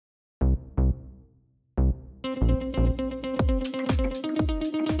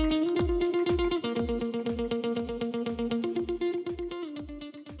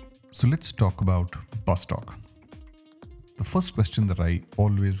So let's talk about bus talk. The first question that I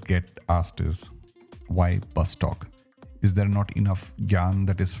always get asked is, why bus talk? Is there not enough gyan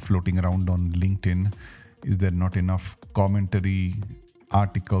that is floating around on LinkedIn? Is there not enough commentary,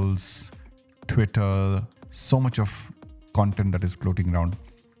 articles, Twitter, so much of content that is floating around?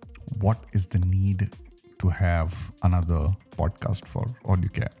 What is the need to have another podcast for all you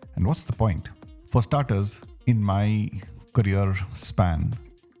care? And what's the point? For starters, in my career span,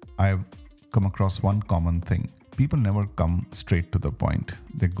 I've come across one common thing. People never come straight to the point.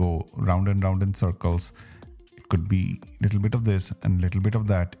 They go round and round in circles. It could be a little bit of this and a little bit of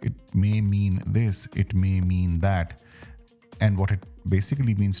that. It may mean this, it may mean that. And what it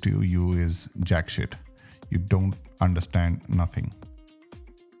basically means to you is jack shit. You don't understand nothing.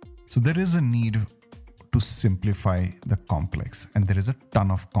 So there is a need to simplify the complex. And there is a ton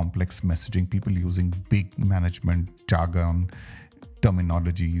of complex messaging, people using big management jargon,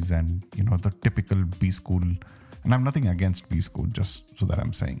 terminologies, and the typical B school. And I'm nothing against B school, just so that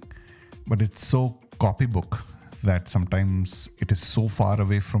I'm saying. But it's so copybook that sometimes it is so far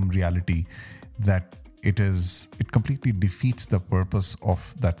away from reality that it completely defeats the purpose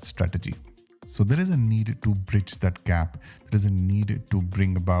of that strategy. So there is a need to bridge that gap. There is a need to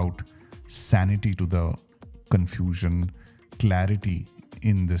bring about sanity to the confusion, clarity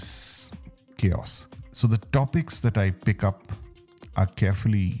in this chaos. So the topics that I pick up are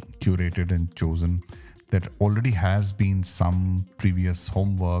carefully curated and chosen. There already has been some previous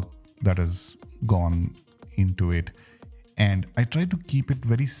homework that has gone into it. And I try to keep it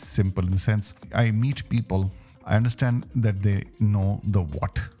very simple in the sense I meet people. I understand that they know the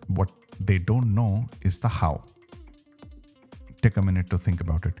what. What they don't know is the how. Take a minute to think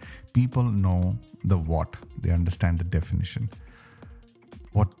about it. People know the what. They understand the definition.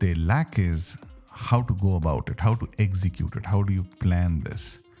 What they lack is how to go about it, how to execute it, how do you plan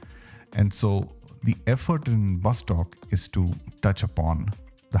this? And so the effort in bus talk is to touch upon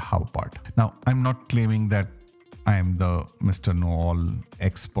the how part. Now, I'm not claiming that I am the Mr. Know-all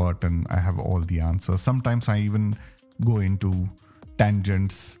expert and I have all the answers. Sometimes I even go into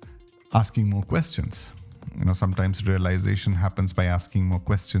tangents, asking more questions. Sometimes realization happens by asking more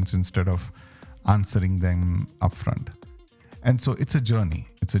questions instead of answering them upfront. And so it's a journey.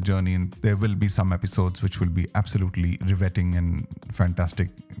 It's a journey, and there will be some episodes which will be absolutely riveting and fantastic.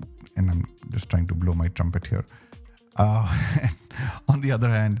 And I'm just trying to blow my trumpet here. On the other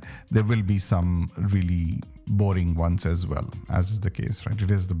hand, there will be some really boring ones as well, as is the case, right? It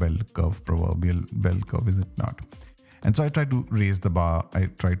is the bell curve, proverbial bell curve, is it not? And so I try to raise the bar. I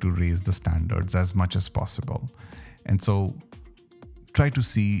try to raise the standards as much as possible. And so try to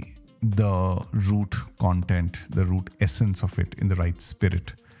see the root content, the root essence of it in the right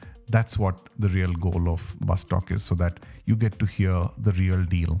spirit. That's what the real goal of bus talk is, so that you get to hear the real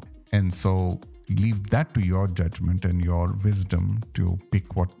deal. And so leave that to your judgment and your wisdom to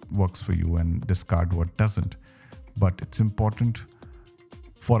pick what works for you and discard what doesn't. But it's important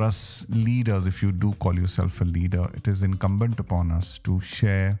for us leaders, if you do call yourself a leader, it is incumbent upon us to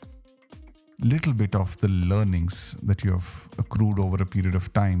share little bit of the learnings that you have accrued over a period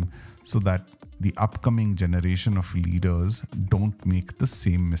of time, so that the upcoming generation of leaders don't make the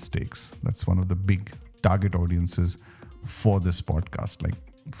same mistakes. That's one of the big target audiences for this podcast. Like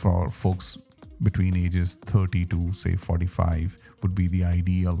for folks between ages 30 to say 45 would be the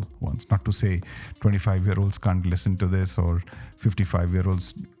ideal ones. Not to say 25-year-olds can't listen to this or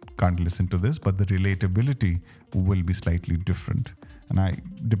 55-year-olds can't listen to this, but the relatability will be slightly different. And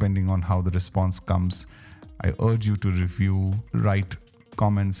depending on how the response comes, I urge you to review, write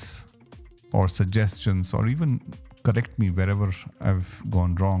comments or suggestions, or even correct me wherever I've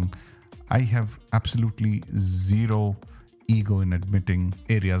gone wrong. I have absolutely zero ego in admitting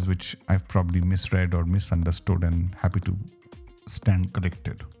areas which I've probably misread or misunderstood, and happy to stand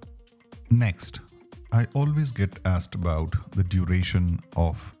corrected. Next, I always get asked about the duration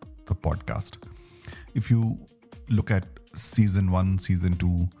of the podcast. If you look at season 1, season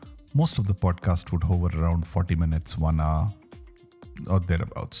 2, most of the podcast would hover around 40 minutes, 1 hour or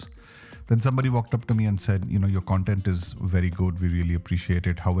thereabouts. Then somebody walked up to me and said, your content is very good. We really appreciate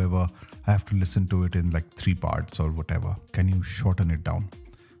it. However, I have to listen to it in like 3 parts or whatever. Can you shorten it down?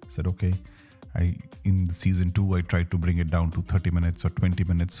 I said, okay. In season 2, I tried to bring it down to 30 minutes or 20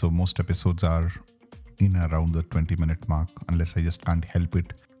 minutes. So most episodes are in around the 20-minute mark, unless I just can't help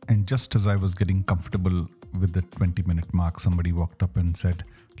it. And just as I was getting comfortable with the 20-minute mark, somebody walked up and said,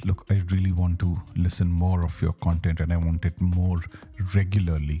 look, I really want to listen more of your content and I want it more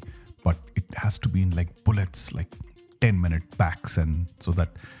regularly, but it has to be in like bullets, like 10-minute packs, and so that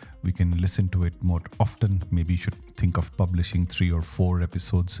we can listen to it more often. Maybe you should think of publishing 3 or 4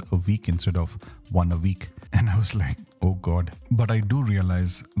 episodes a week instead of 1 a week. And I was like, oh God. But I do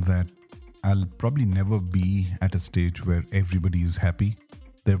realize that I'll probably never be at a stage where everybody is happy.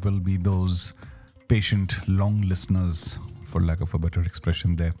 There will be those patient, long listeners, for lack of a better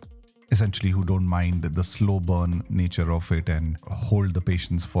expression there, essentially who don't mind the slow burn nature of it and hold the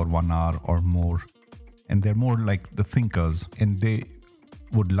patience for 1 hour or more. And they're more like the thinkers, and they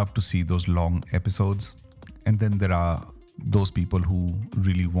would love to see those long episodes. And then there are those people who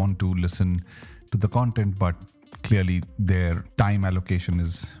really want to listen to the content, but clearly their time allocation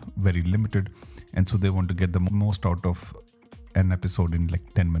is very limited. And so they want to get the most out of an episode in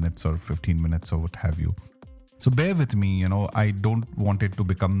like 10 minutes or 15 minutes or what have you. So bear with me, I don't want it to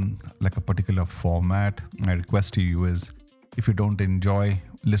become like a particular format. My request to you is, if you don't enjoy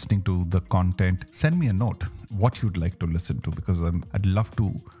listening to the content, send me a note what you'd like to listen to, because I'd love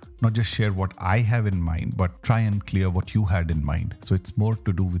to not just share what I have in mind, but try and clear what you had in mind. So it's more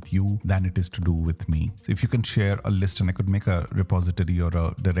to do with you than it is to do with me. So if you can share a list, and I could make a repository or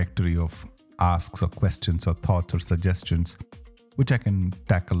a directory of asks or questions or thoughts or suggestions, which I can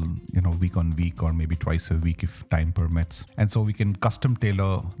tackle, week on week or maybe twice a week if time permits. And so we can custom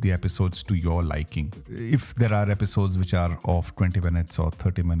tailor the episodes to your liking. If there are episodes which are of 20 minutes or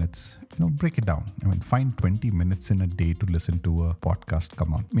 30 minutes, break it down. Find 20 minutes in a day to listen to a podcast.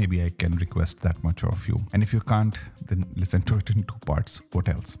 Come on, maybe I can request that much of you. And if you can't, then listen to it in 2 parts. What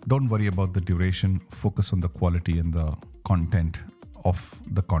else? Don't worry about the duration. Focus on the quality and the content of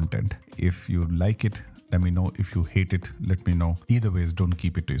the content. If you like it, let me know. If you hate it, let me know. Either ways, don't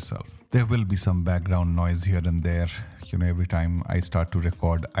keep it to yourself. There will be some background noise here and there. Every time I start to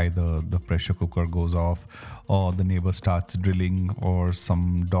record, either the pressure cooker goes off or the neighbor starts drilling or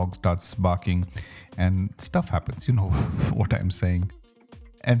some dog starts barking and stuff happens. You know what I'm saying.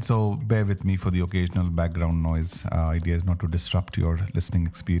 And so bear with me for the occasional background noise. Idea is not to disrupt your listening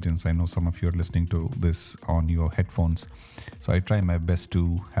experience. I know some of you are listening to this on your headphones. So I try my best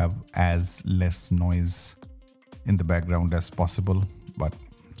to have as less noise in the background as possible. But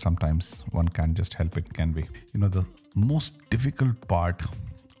sometimes one can't just help it, can we? The most difficult part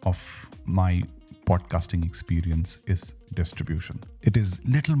of my podcasting experience is distribution. It is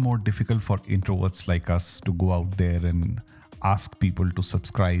little more difficult for introverts like us to go out there and ask people to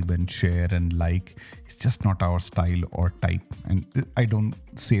subscribe and share and like. It's just not our style or type. And I don't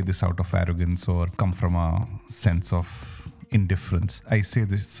say this out of arrogance or come from a sense of indifference. I say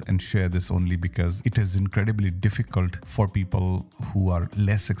this and share this only because it is incredibly difficult for people who are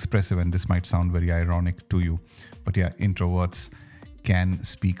less expressive, and this might sound very ironic to you, but yeah, introverts can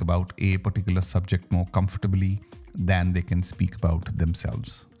speak about a particular subject more comfortably than they can speak about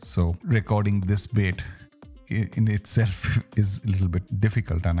themselves. So recording this bit in itself is a little bit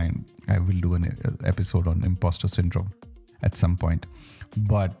difficult, and I will do an episode on imposter syndrome at some point.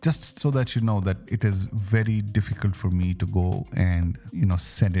 But just so that you know that it is very difficult for me to go and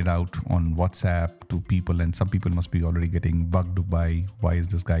send it out on WhatsApp to people, and some people must be already getting bugged by why is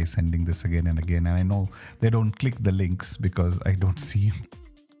this guy sending this again and again. And I know they don't click the links because I don't see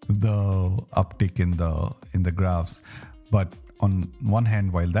the uptick in the graphs. But on one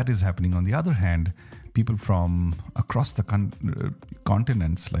hand, while that is happening, on the other hand, people from across the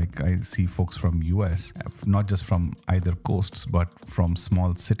continents, like I see folks from US, not just from either coasts, but from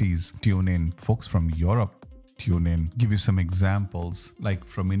small cities, tune in. Folks from Europe tune in. Give you some examples, like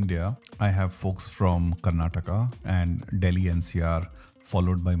from India, I have folks from Karnataka and Delhi NCR,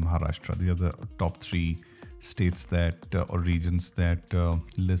 followed by Maharashtra. They are the top 3 states that or regions that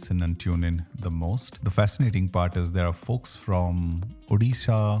listen and tune in the most. The fascinating part is there are folks from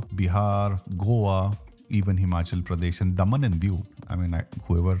Odisha, Bihar, Goa, even Himachal Pradesh and Daman and Diu.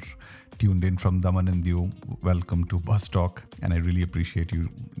 Whoever tuned in from Daman and Diu, welcome to Bus Talk, and I really appreciate you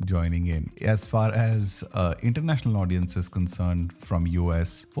joining in. As far as international audience is concerned, from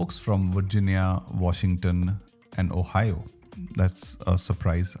US, folks from Virginia, Washington, and Ohio. That's a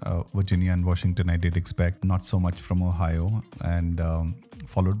surprise. Virginia and Washington I did expect, not so much from Ohio, and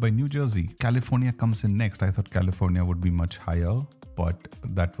followed by New Jersey. California comes in next. I thought California would be much higher, but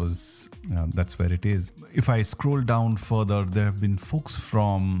that's where it is. If I scroll down further, there have been folks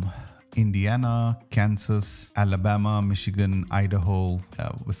from Indiana, Kansas, Alabama, Michigan, Idaho,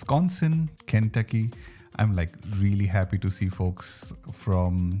 Wisconsin, Kentucky. I'm really happy to see folks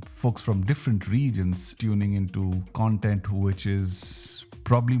from different regions tuning into content which is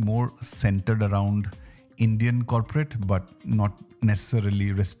probably more centered around Indian corporate, but not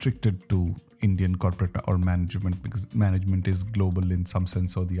necessarily restricted to Indian corporate or management, because management is global in some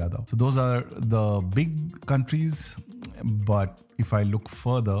sense or the other. So those are the big countries. But if I look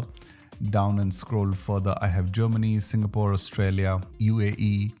further down and scroll further, I have Germany, Singapore, Australia,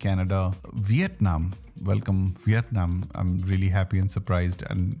 UAE, Canada, Vietnam. Welcome, Vietnam. I'm really happy and surprised,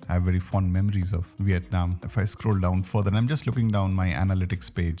 and I have very fond memories of Vietnam. If I scroll down further, and I'm just looking down my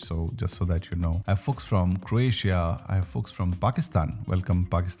analytics page, so just so that you know, I have folks from Croatia, I have folks from Pakistan. Welcome,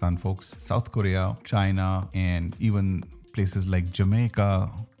 Pakistan folks. South Korea, China, and even places like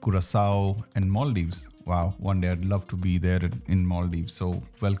Jamaica, Curacao, and Maldives. Wow, one day I'd love to be there in Maldives. So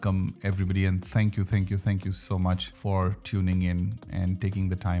welcome everybody, and thank you so much for tuning in and taking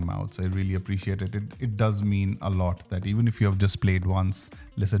the time out. So I really appreciate it. It does mean a lot that even if you have just played once,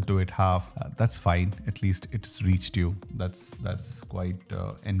 listened to it half, that's fine. At least it's reached you. That's quite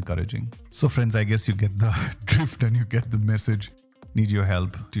encouraging. So friends, I guess you get the drift and you get the message. Need your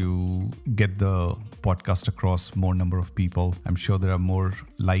help to get the podcast across more number of people. I'm sure there are more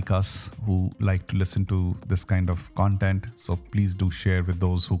like us who like to listen to this kind of content. So please do share with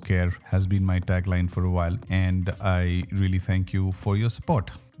those who care, has been my tagline for a while. And I really thank you for your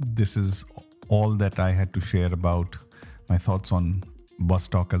support. This is all that I had to share about my thoughts on Bus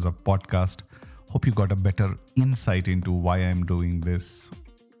Talk as a podcast. Hope you got a better insight into why I'm doing this,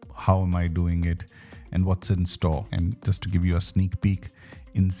 how am I doing it, and what's in store. And just to give you a sneak peek,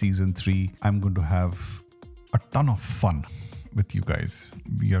 in season 3, I'm going to have a ton of fun with you guys.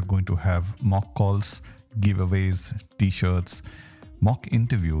 We are going to have mock calls, giveaways, t-shirts, mock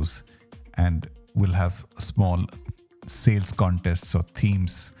interviews, and we'll have small sales contests or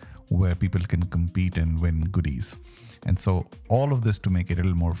themes where people can compete and win goodies. And so all of this to make it a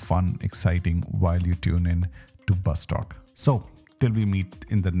little more fun, exciting while you tune in to Bus Talk. So till we meet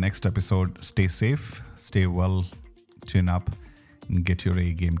in the next episode, stay safe, stay well, chin up, and get your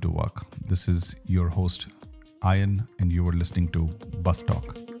A game to work. This is your host, Ayan, and you are listening to Bus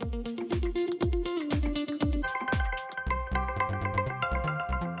Talk.